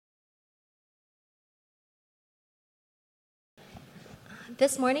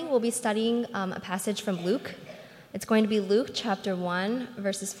This morning we'll be studying a passage from Luke. It's going to be Luke chapter 1,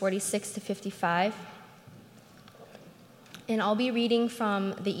 verses 46 to 55. And I'll be reading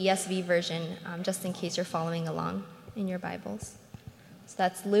from the ESV version, just in case you're following along in your Bibles. So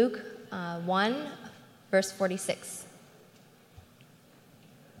that's Luke 1, verse 46.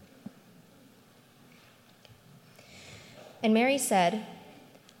 And Mary said,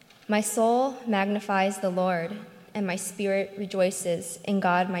 "My soul magnifies the Lord, and my spirit rejoices in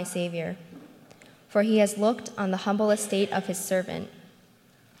God my Savior, for he has looked on the humble estate of his servant.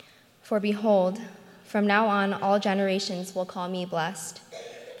 For behold, from now on all generations will call me blessed,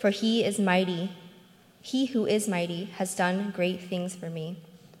 for he is mighty. He who is mighty has done great things for me,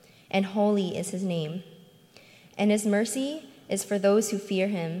 and holy is his name. And his mercy is for those who fear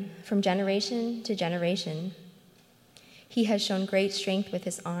him from generation to generation. He has shown great strength with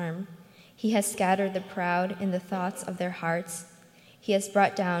his arm. He has scattered the proud in the thoughts of their hearts. He has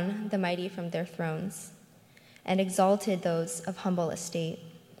brought down the mighty from their thrones and exalted those of humble estate.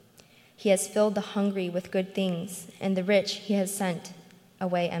 He has filled the hungry with good things, and the rich he has sent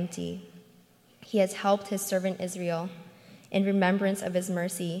away empty. He has helped his servant Israel in remembrance of his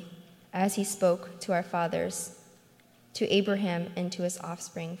mercy, as he spoke to our fathers, to Abraham and to his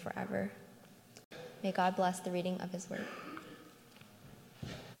offspring forever." May God bless the reading of his word.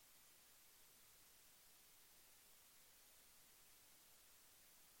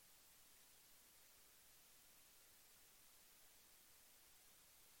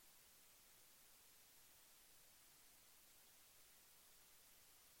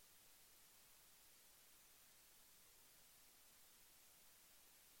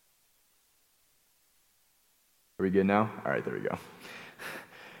 Are we good now? All right, there we go.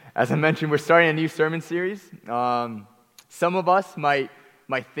 As I mentioned, we're starting a new sermon series. Some of us might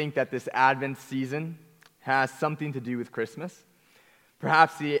think that this Advent season has something to do with Christmas.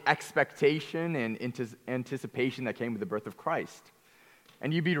 Perhaps the expectation and anticipation that came with the birth of Christ.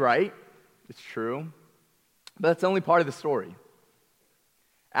 And you'd be right, it's true, but that's only part of the story.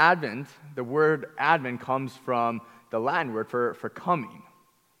 Advent, the word Advent comes from the Latin word for coming.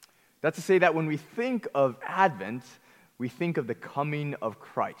 That's to say that when we think of Advent, we think of the coming of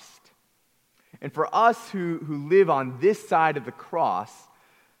Christ. And for us who live on this side of the cross,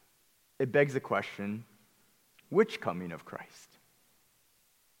 it begs the question, which coming of Christ?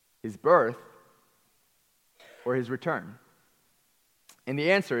 His birth or his return? And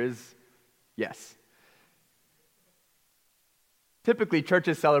the answer is yes. Typically,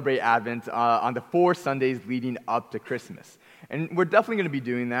 churches celebrate Advent on the 4 Sundays leading up to Christmas. And we're definitely going to be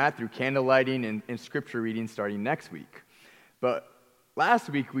doing that through candle lighting and scripture reading starting next week. But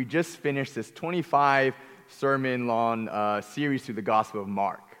last week, we just finished this 25-sermon-long series through the Gospel of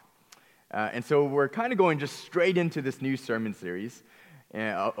Mark. And so we're kind of going just straight into this new sermon series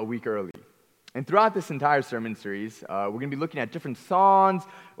a week early. And throughout this entire sermon series, we're going to be looking at different songs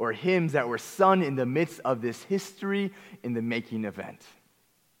or hymns that were sung in the midst of this history in the making event.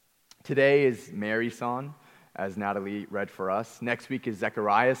 Today is Mary's song, as Natalie read for us. Next week is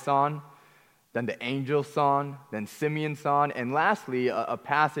Zechariah's song, then the angel's song, then Simeon's song, and lastly, a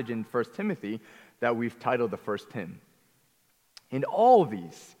passage in 1 Timothy that we've titled the first hymn. And all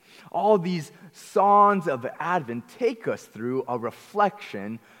these songs of Advent take us through a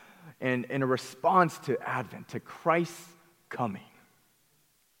reflection and a response to Advent, to Christ's coming.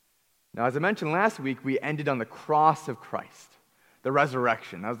 Now, as I mentioned last week, we ended on the cross of Christ, the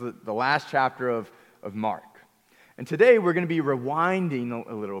resurrection. That was the last chapter of Mark. And today we're going to be rewinding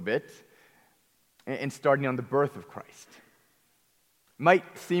a little bit and starting on the birth of Christ. It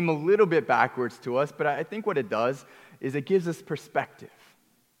might seem a little bit backwards to us, but I think what it does is it gives us perspective.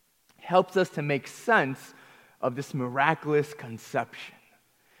 It helps us to make sense of this miraculous conception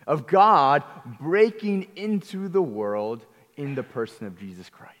of God breaking into the world in the person of Jesus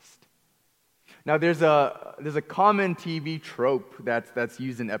Christ. Now, there's a common TV trope that's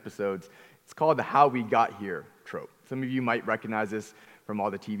used in episodes. It's called the "How We Got Here" trope. Some of you might recognize this from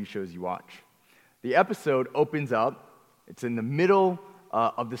all the TV shows you watch. The episode opens up. It's in the middle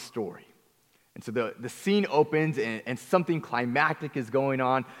of the story. And so the scene opens and something climactic is going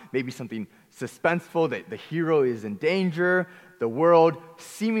on, maybe something suspenseful, that the hero is in danger, the world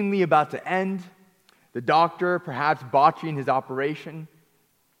seemingly about to end, the doctor perhaps botching his operation.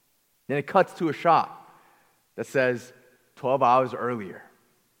 Then it cuts to a shot that says 12 hours earlier.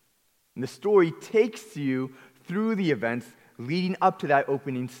 And the story takes you through the events leading up to that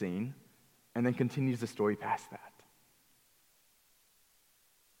opening scene and then continues the story past that.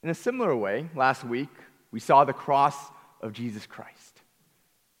 In a similar way, last week, we saw the cross of Jesus Christ,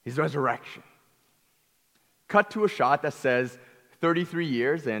 his resurrection. Cut to a shot that says 33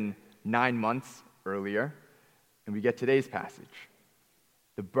 years and 9 months earlier, and we get today's passage,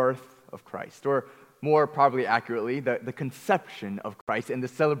 the birth of Christ, or more probably accurately, the conception of Christ and the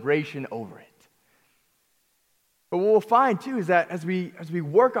celebration over it. But what we'll find too is that as we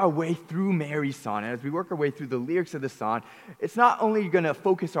work our way through Mary's song, and as we work our way through the lyrics of the song, it's not only going to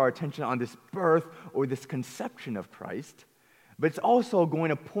focus our attention on this birth or this conception of Christ, but it's also going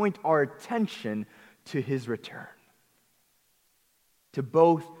to point our attention to his return, to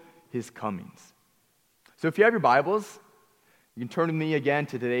both his comings. So if you have your Bibles, you can turn with me again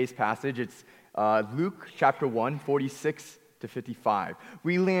to today's passage. It's Luke chapter 1, 46 to 55.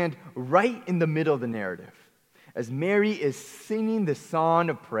 We land right in the middle of the narrative as Mary is singing the song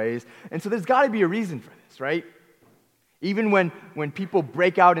of praise. And so there's got to be a reason for this, right? Even when people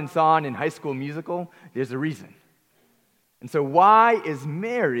break out in song in High School Musical, there's a reason. And so why is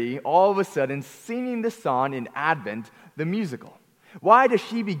Mary all of a sudden singing the song in Advent, the musical? Why does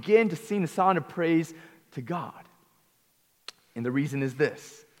she begin to sing the song of praise to God? And the reason is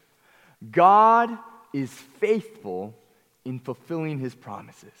this: God is faithful in fulfilling his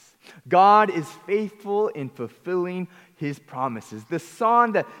promises. God is faithful in fulfilling his promises. The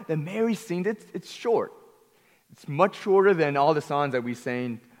song that Mary sings, it's short. It's much shorter than all the songs that we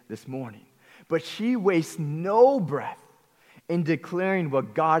sang this morning. But she wastes no breath in declaring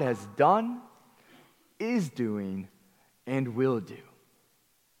what God has done, is doing, and will do.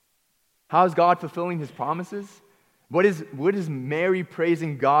 How is God fulfilling his promises? What is Mary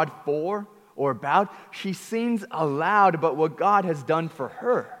praising God for or about? She sings aloud about what God has done for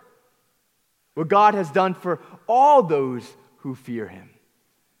her, what God has done for all those who fear him,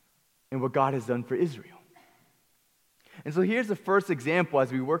 and what God has done for Israel. And so here's the first example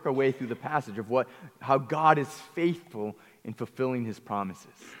as we work our way through the passage of how God is faithful in fulfilling his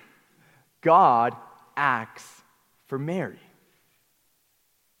promises. God acts for Mary.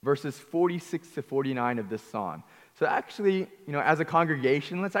 Verses 46 to 49 of this psalm. So actually, as a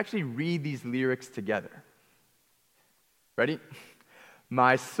congregation, let's actually read these lyrics together. Ready?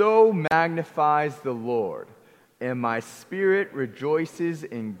 My soul magnifies the Lord, and my spirit rejoices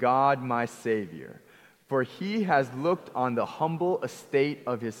in God my Savior. For he has looked on the humble estate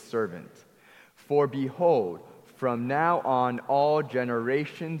of his servant. For behold, from now on all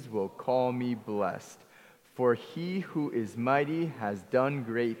generations will call me blessed. For he who is mighty has done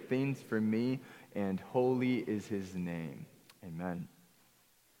great things for me, and holy is his name. Amen.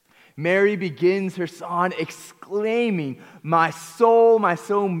 Mary begins her song exclaiming, my soul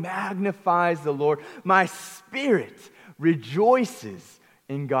magnifies the Lord. My spirit rejoices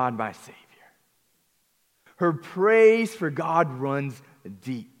in God my Savior. Her praise for God runs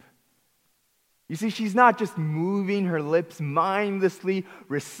deep. You see, she's not just moving her lips, mindlessly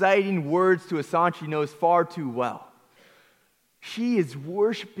reciting words to a song she knows far too well. She is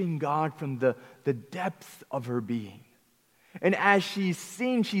worshiping God from the depths of her being. And as she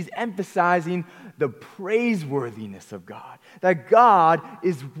sings, she's emphasizing the praiseworthiness of God, that God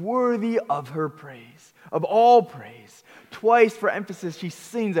is worthy of her praise, of all praise. Twice, for emphasis, she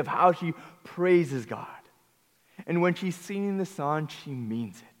sings of how she praises God. And when she's singing the song, she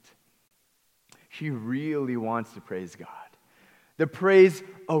means it. She really wants to praise God. The praise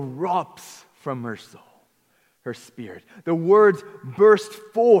erupts from her soul, her spirit. The words burst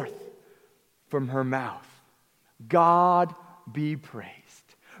forth from her mouth. God be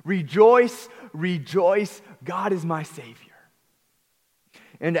praised. Rejoice, rejoice, God is my Savior.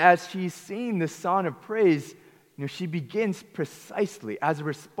 And as she's singing the song of praise, she begins precisely as a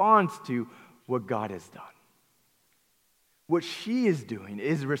response to what God has done. What she is doing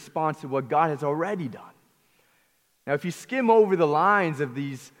is a response to what God has already done. Now, if you skim over the lines of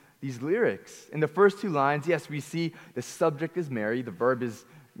these lyrics, in the first two lines, yes, we see the subject is Mary, the verb is,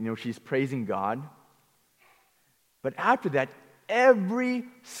 she's praising God. But after that, every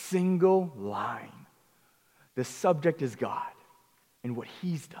single line, the subject is God and what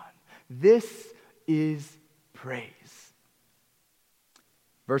he's done. This is praise.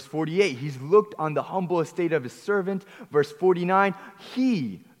 Verse 48, he's looked on the humble estate of his servant. Verse 49,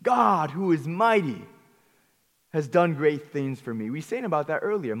 he, God, who is mighty, has done great things for me. We sang about that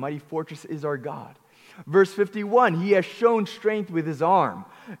earlier. Mighty fortress is our God. Verse 51, he has shown strength with his arm.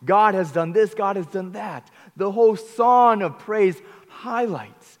 God has done this, God has done that. The whole song of praise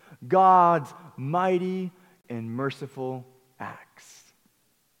highlights God's mighty and merciful acts.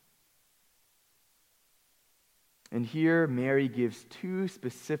 And here, Mary gives two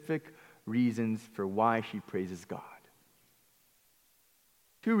specific reasons for why she praises God.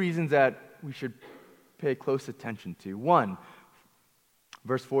 Two reasons that we should pay close attention to. One,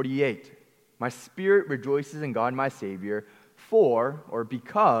 verse 48, my spirit rejoices in God my Savior,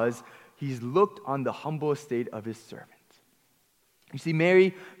 because he's looked on the humble estate of his servant. You see,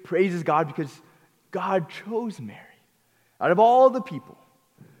 Mary praises God because God chose Mary out of all the people,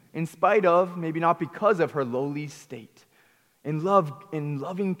 in spite of, maybe not because of, her lowly state. In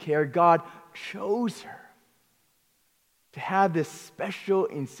loving care, God chose her to have this special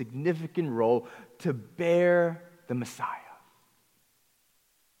and significant role to bear the Messiah.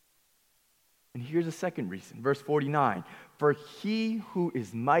 And here's a second reason, verse 49. For he who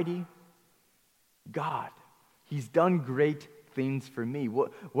is mighty, God, he's done great things for me.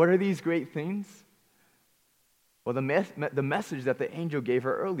 What are these great things? Well, the message that the angel gave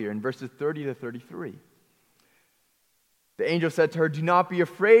her earlier in verses 30 to 33. The angel said to her, "Do not be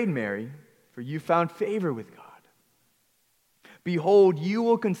afraid, Mary, for you found favor with God. Behold, you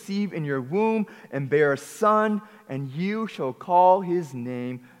will conceive in your womb and bear a son, and you shall call his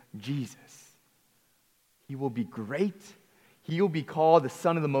name Jesus. He will be great. He will be called the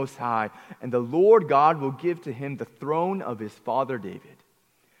Son of the Most High, and the Lord God will give to him the throne of his father David.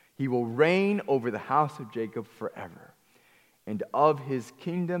 He will reign over the house of Jacob forever, and of his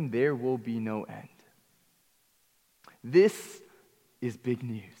kingdom there will be no end." This is big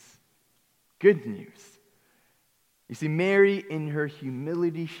news. Good news. You see, Mary, in her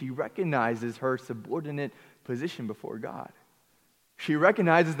humility, she recognizes her subordinate position before God. She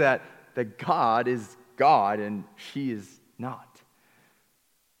recognizes that God is God and she is not.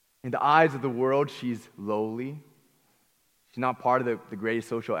 In the eyes of the world, she's lowly. She's not part of the greatest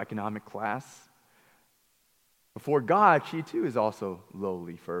social economic class. Before God, she too is also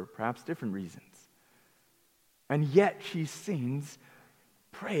lowly for perhaps different reasons. And yet she sings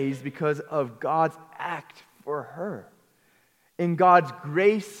praise because of God's act for her. In God's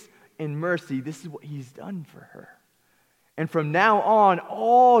grace and mercy, this is what he's done for her. And from now on,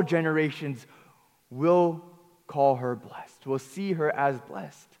 all generations will call her blessed, will see her as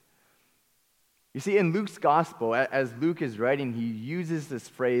blessed. You see, in Luke's gospel, as Luke is writing, he uses this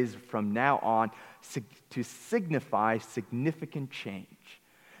phrase "from now on" to signify significant change.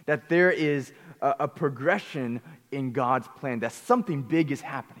 That there is a progression in God's plan, that something big is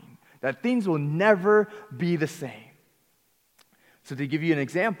happening, that things will never be the same. So to give you an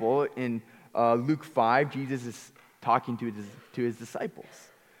example, in Luke 5, Jesus is talking to his disciples.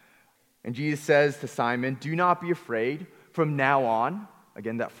 And Jesus says to Simon, "Do not be afraid. From now on,"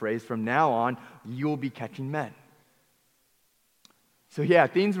 again that phrase, "from now on, you will be catching men." So yeah,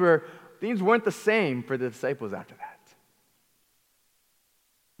 things weren't the same for the disciples after that.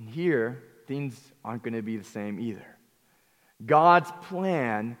 And here, things aren't going to be the same either. God's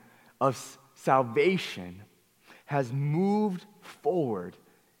plan of salvation has moved forward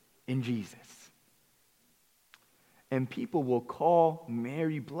in Jesus. And people will call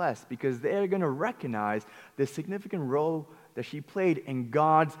Mary blessed because they're going to recognize the significant role that she played in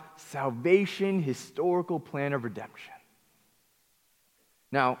God's salvation historical plan of redemption.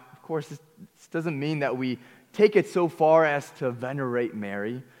 Now, of course, this doesn't mean that we take it so far as to venerate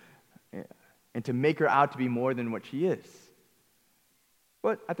Mary and to make her out to be more than what she is.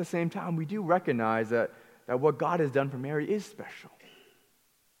 But at the same time, we do recognize that what God has done for Mary is special.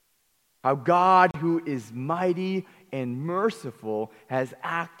 How God, who is mighty and merciful, has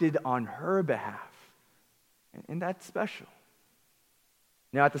acted on her behalf. And that's special.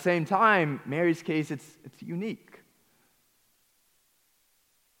 Now, at the same time, Mary's case, it's unique.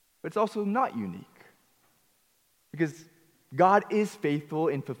 But it's also not unique. Because God is faithful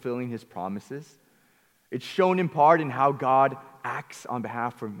in fulfilling his promises. It's shown in part in how God acts on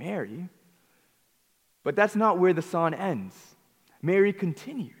behalf of Mary. But that's not where the song ends. Mary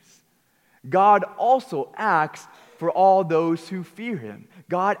continues. God also acts for all those who fear him.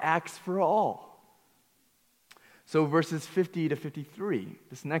 God acts for all. So verses 50 to 53,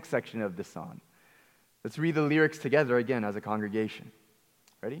 this next section of the song. Let's read the lyrics together again as a congregation.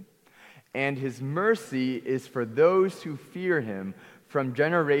 Ready? "And his mercy is for those who fear him from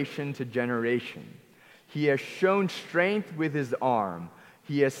generation to generation. He has shown strength with his arm.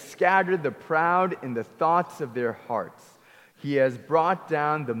 He has scattered the proud in the thoughts of their hearts. He has brought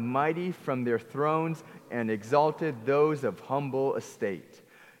down the mighty from their thrones and exalted those of humble estate.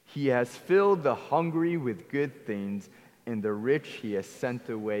 He has filled the hungry with good things, and the rich he has sent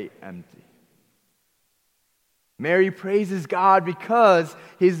away empty." Mary praises God because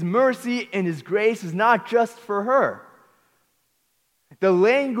his mercy and his grace is not just for her. The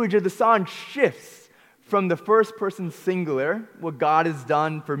language of the song shifts from the first person singular, what God has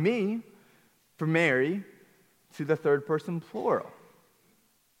done for me, for Mary, to the third person plural,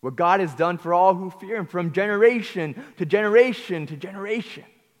 what God has done for all who fear him, from generation to generation to generation.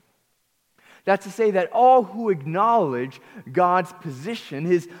 That's to say that all who acknowledge God's position,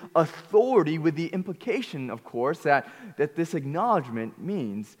 his authority, with the implication, of course, that this acknowledgement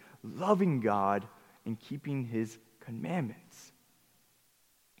means loving God and keeping his commandments.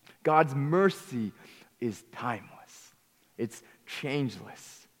 God's mercy is timeless. It's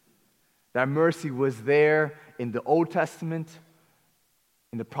changeless. That mercy was there in the Old Testament,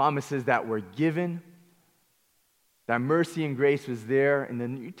 in the promises that were given. That mercy and grace was there in the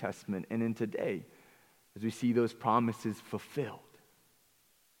New Testament and in today, as we see those promises fulfilled.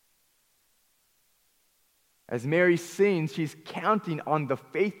 As Mary sings, she's counting on the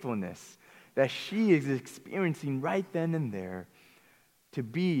faithfulness that she is experiencing right then and there to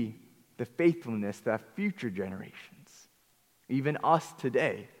be the faithfulness that future generations, even us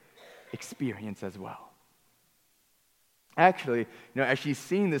today, experience as well. Actually, as she's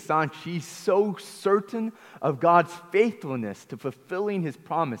singing this song, she's so certain of God's faithfulness to fulfilling his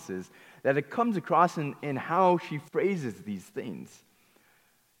promises that it comes across in how she phrases these things.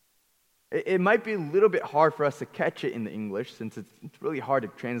 It might be a little bit hard for us to catch it in the English, since it's really hard to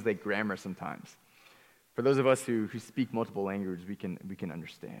translate grammar sometimes. For those of us who speak multiple languages, we can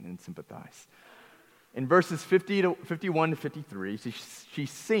understand and sympathize. In verses 51 to 53, she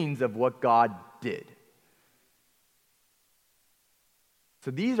sings of what God did. So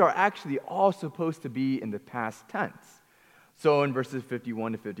these are actually all supposed to be in the past tense. So in verses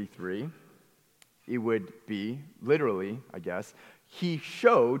 51 to 53, it would be, literally, I guess, he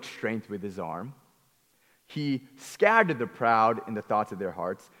showed strength with his arm. He scattered the proud in the thoughts of their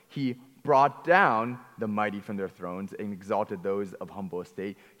hearts. He brought down the mighty from their thrones and exalted those of humble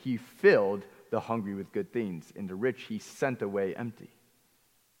estate. He filled the hungry with good things, and the rich he sent away empty.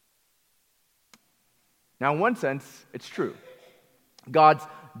 Now, in one sense, it's true. God's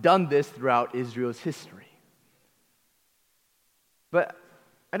done this throughout Israel's history. But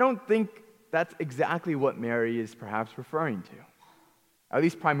I don't think that's exactly what Mary is perhaps referring to, at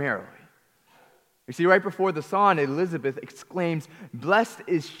least primarily. You see, right before the song, Elizabeth exclaims, "Blessed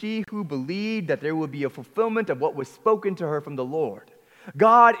is she who believed that there would be a fulfillment of what was spoken to her from the Lord."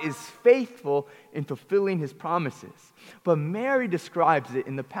 God is faithful in fulfilling his promises. But Mary describes it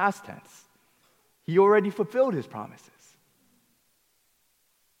in the past tense. He already fulfilled his promises.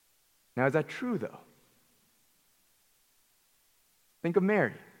 Now, is that true, though? Think of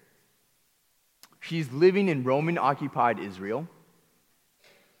Mary. She's living in Roman-occupied Israel.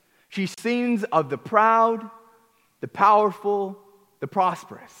 She sings of the proud, the powerful, the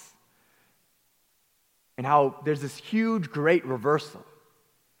prosperous, and how there's this huge, great reversal.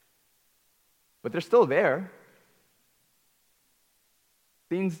 But they're still there.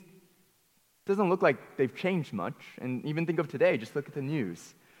 Things doesn't look like they've changed much. And even think of today, just look at the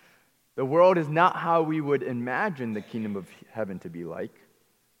news. The world is not how we would imagine the kingdom of heaven to be like.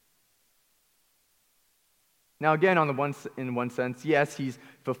 Now again, in one sense, yes, he's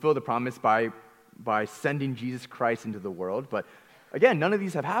fulfilled the promise by sending Jesus Christ into the world, but again, none of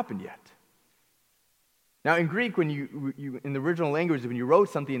these have happened yet. Now in Greek, when you in the original language, when you wrote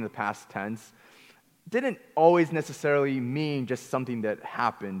something in the past tense, didn't always necessarily mean just something that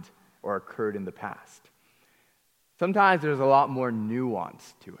happened or occurred in the past. Sometimes there's a lot more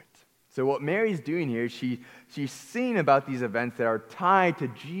nuance to it. So what Mary's doing here, she's singing about these events that are tied to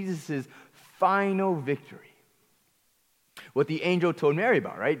Jesus' final victory. What the angel told Mary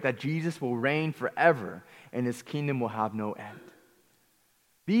about, right? That Jesus will reign forever and his kingdom will have no end.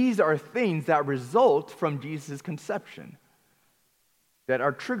 These are things that result from Jesus' conception, that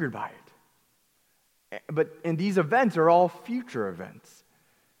are triggered by it. And these events are all future events.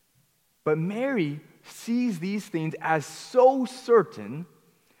 But Mary sees these things as so certain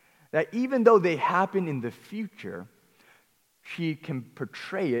that even though they happen in the future, she can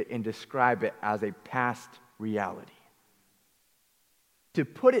portray it and describe it as a past reality. To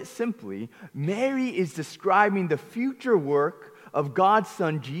put it simply, Mary is describing the future work of God's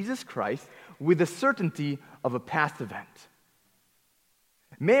Son, Jesus Christ, with the certainty of a past event.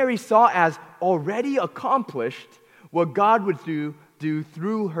 Mary saw as already accomplished what God would do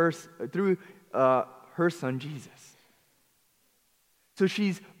through her Son, Jesus. So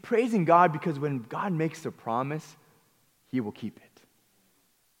she's praising God because when God makes a promise, he will keep it.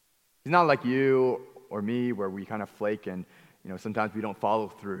 He's not like you or me where we kind of flake and sometimes we don't follow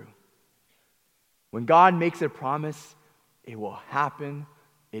through. When God makes a promise, it will happen.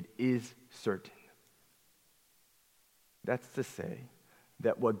 It is certain. That's to say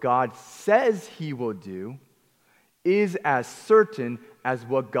that what God says he will do is as certain as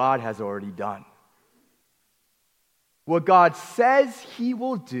what God has already done. What God says he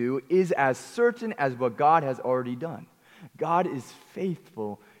will do is as certain as what God has already done. God is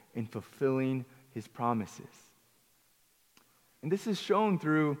faithful in fulfilling his promises. And this is shown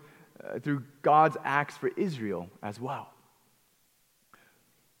through God's acts for Israel as well.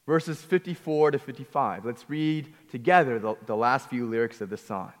 Verses 54 to 55. Let's read together the last few lyrics of the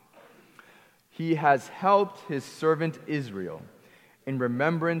song. He has helped his servant Israel in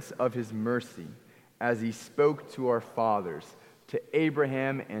remembrance of his mercy, as he spoke to our fathers, to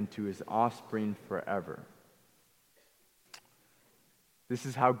Abraham and to his offspring forever. This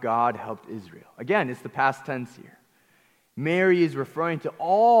is how God helped Israel. Again, it's the past tense here. Mary is referring to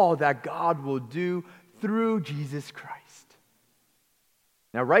all that God will do through Jesus Christ.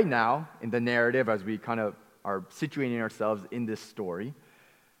 Now, right now, in the narrative, as we kind of are situating ourselves in this story,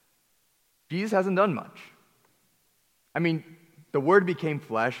 Jesus hasn't done much. I mean, the Word became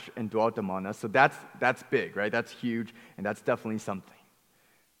flesh and dwelt among us, so that's big, right? That's huge, and that's definitely something.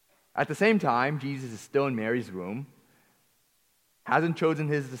 At the same time, Jesus is still in Mary's womb, hasn't chosen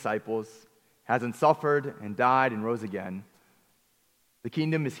his disciples, hasn't suffered and died and rose again. The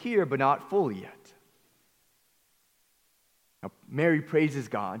kingdom is here, but not fully yet. Now, Mary praises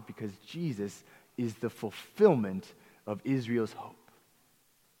God because Jesus is the fulfillment of Israel's hope,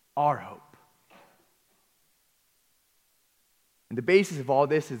 our hope. And the basis of all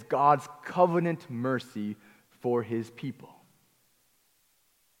this is God's covenant mercy for his people.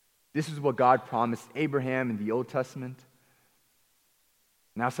 This is what God promised Abraham in the Old Testament.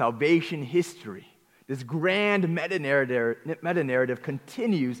 Now, salvation history, this grand meta-narrative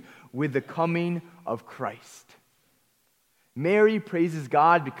continues with the coming of Christ. Mary praises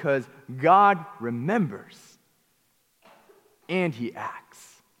God because God remembers and he acts.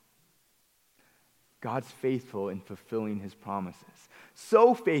 God's faithful in fulfilling his promises.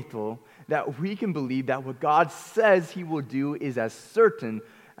 So faithful that we can believe that what God says he will do is as certain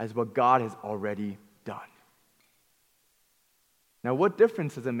as what God has already done. Now, what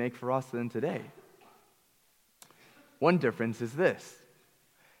difference does it make for us then today? One difference is this.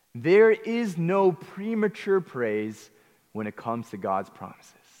 There is no premature praise when it comes to God's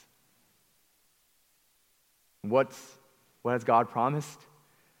promises. What has God promised?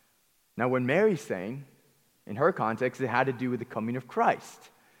 Now, when Mary sang, in her context, it had to do with the coming of Christ,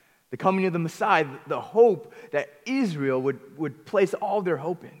 the coming of the Messiah, the hope that Israel would place all their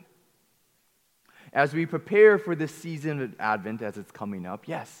hope in. As we prepare for this season of Advent as it's coming up,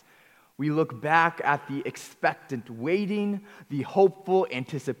 yes, we look back at the expectant waiting, the hopeful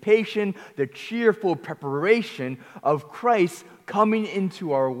anticipation, the cheerful preparation of Christ coming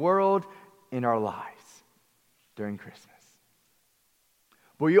into our world in our lives during Christmas.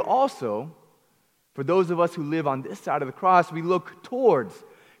 But you also, for those of us who live on this side of the cross, we look towards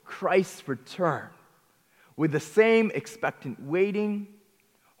Christ's return with the same expectant waiting,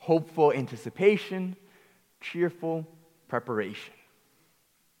 hopeful anticipation, cheerful preparation.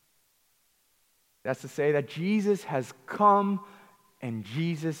 That's to say that Jesus has come and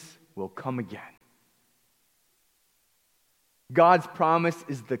Jesus will come again. God's promise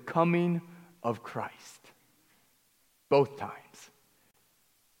is the coming of Christ, both times.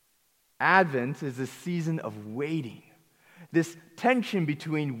 Advent is a season of waiting, this tension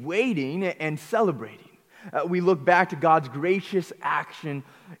between waiting and celebrating. We look back to God's gracious action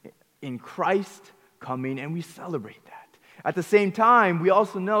in Christ coming, and we celebrate that. At the same time, we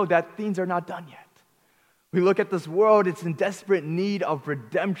also know that things are not done yet. We look at this world, it's in desperate need of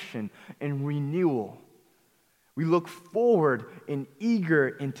redemption and renewal. We look forward in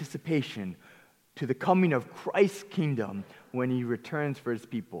eager anticipation to the coming of Christ's kingdom when he returns for his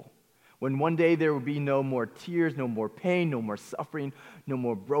people. When one day there will be no more tears, no more pain, no more suffering, no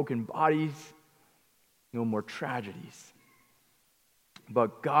more broken bodies, no more tragedies.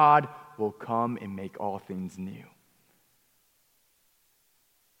 But God will come and make all things new.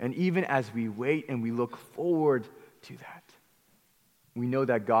 And even as we wait and we look forward to that, we know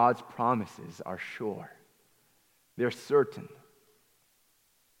that God's promises are sure. They're certain.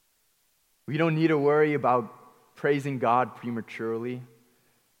 We don't need to worry about praising God prematurely,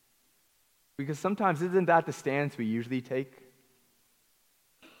 because sometimes isn't that the stance we usually take?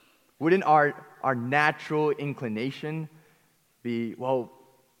 Wouldn't our natural inclination be, well,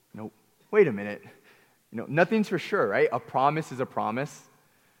 wait a minute. Nothing's for sure, right? A promise is a promise.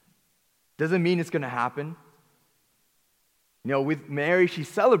 Doesn't mean it's going to happen. With Mary, she's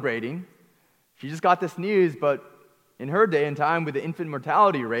celebrating. She just got this news, but in her day and time with the infant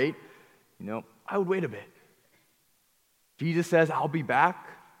mortality rate, I would wait a bit. Jesus says, I'll be back.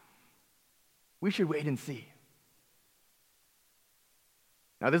 We should wait and see.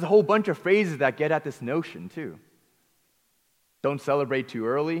 Now, there's a whole bunch of phrases that get at this notion, too. Don't celebrate too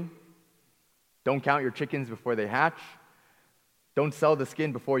early. Don't count your chickens before they hatch. Don't sell the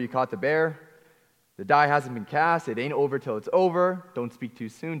skin before you caught the bear. The die hasn't been cast. It ain't over till it's over. Don't speak too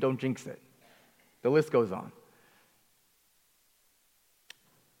soon. Don't jinx it. The list goes on.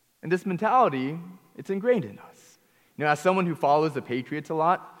 And this mentality, it's ingrained in us. As someone who follows the Patriots a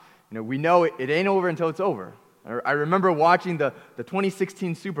lot, we know it ain't over until it's over. I remember watching the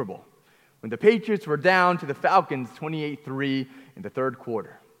 2016 Super Bowl when the Patriots were down to the Falcons 28-3 in the third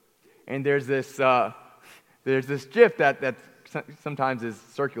quarter. And there's this GIF that sometimes is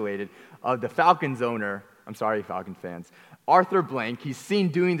circulated of the Falcons owner, I'm sorry, Falcon fans, Arthur Blank. He's seen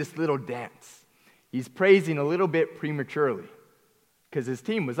doing this little dance. He's praising a little bit prematurely because his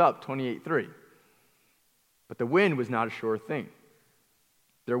team was up 28-3. But the win was not a sure thing.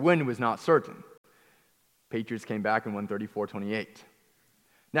 Their win was not certain. Patriots came back and won 34-28.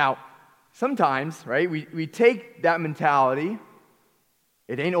 Now, sometimes, right, we take that mentality,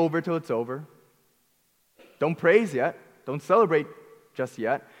 it ain't over till it's over. Don't praise yet. Don't celebrate just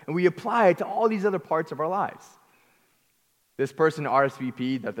yet. And we apply it to all these other parts of our lives. This person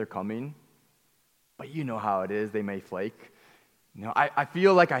RSVP'd that they're coming, but you know how it is. They may flake. I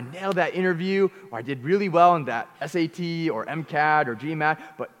feel like I nailed that interview, or I did really well in that SAT or MCAT or GMAT,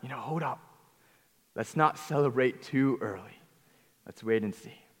 but hold up. Let's not celebrate too early. Let's wait and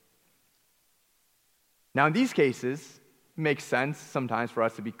see. Now, in these cases, it makes sense sometimes for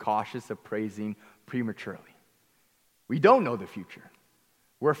us to be cautious of praising prematurely. We don't know the future.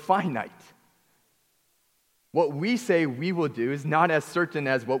 We're finite. What we say we will do is not as certain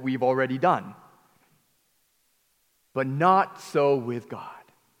as what we've already done. But not so with God.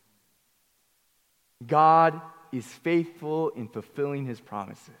 God is faithful in fulfilling his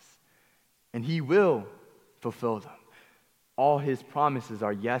promises, and he will fulfill them. All his promises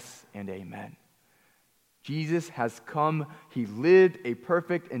are yes and amen. Jesus has come, he lived a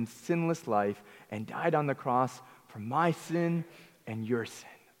perfect and sinless life and died on the cross for my sin and your sin.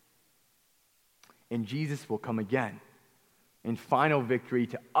 And Jesus will come again in final victory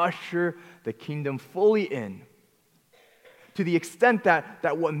to usher the kingdom fully in, to the extent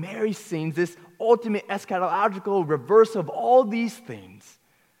that what Mary sings, this ultimate eschatological reverse of all these things,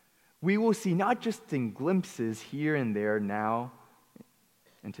 we will see not just in glimpses here and there now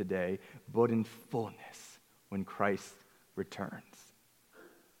and today, but in fullness when Christ returns.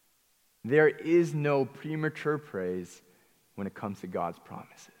 There is no premature praise when it comes to God's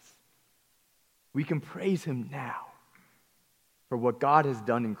promises. We can praise him now for what God has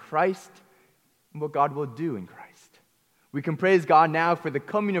done in Christ and what God will do in Christ. We can praise God now for the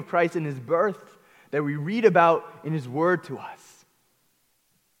coming of Christ and his birth that we read about in his word to us.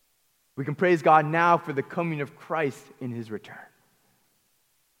 We can praise God now for the coming of Christ in his return.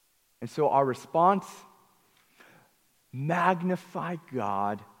 And so our response, magnify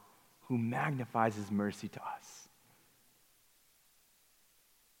God who magnifies his mercy to us.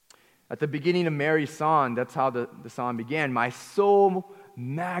 At the beginning of Mary's song, that's how the song began. My soul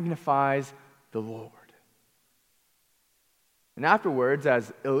magnifies the Lord. And afterwards,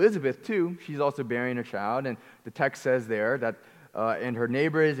 as Elizabeth too, she's also bearing a child, and the text says there that, and her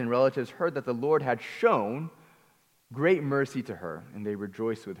neighbors and relatives heard that the Lord had shown great mercy to her, and they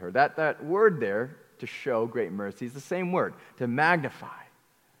rejoiced with her. That word there, to show great mercy, is the same word, to magnify.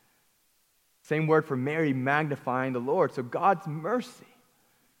 Same word for Mary magnifying the Lord. So God's mercy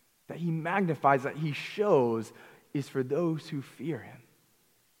that he magnifies, that he shows, is for those who fear him,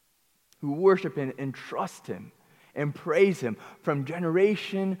 who worship him and trust him and praise him from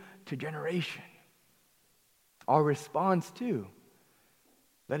generation to generation. Our response too,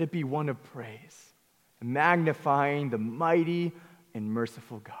 let it be one of praise, magnifying the mighty and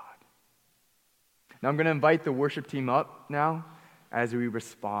merciful God. Now I'm going to invite the worship team up now as we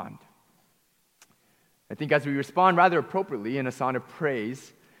respond. I think as we respond rather appropriately in a song of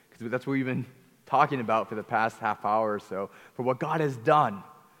praise, because that's what we've been talking about for the past half hour or so, for what God has done,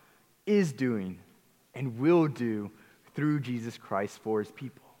 is doing, and will do through Jesus Christ for his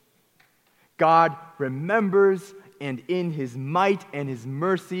people. God remembers, and in his might and his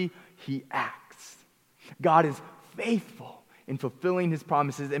mercy, he acts. God is faithful in fulfilling his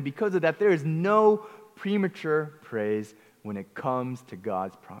promises, and because of that, there is no premature praise when it comes to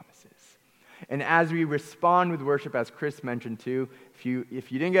God's promises. And as we respond with worship, as Chris mentioned too, if you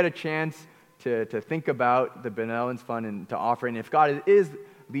didn't get a chance to think about the benevolence fund and to offering, if God is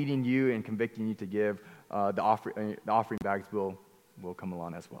leading you and convicting you to give, the offering bags will come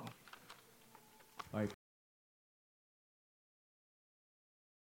along as well.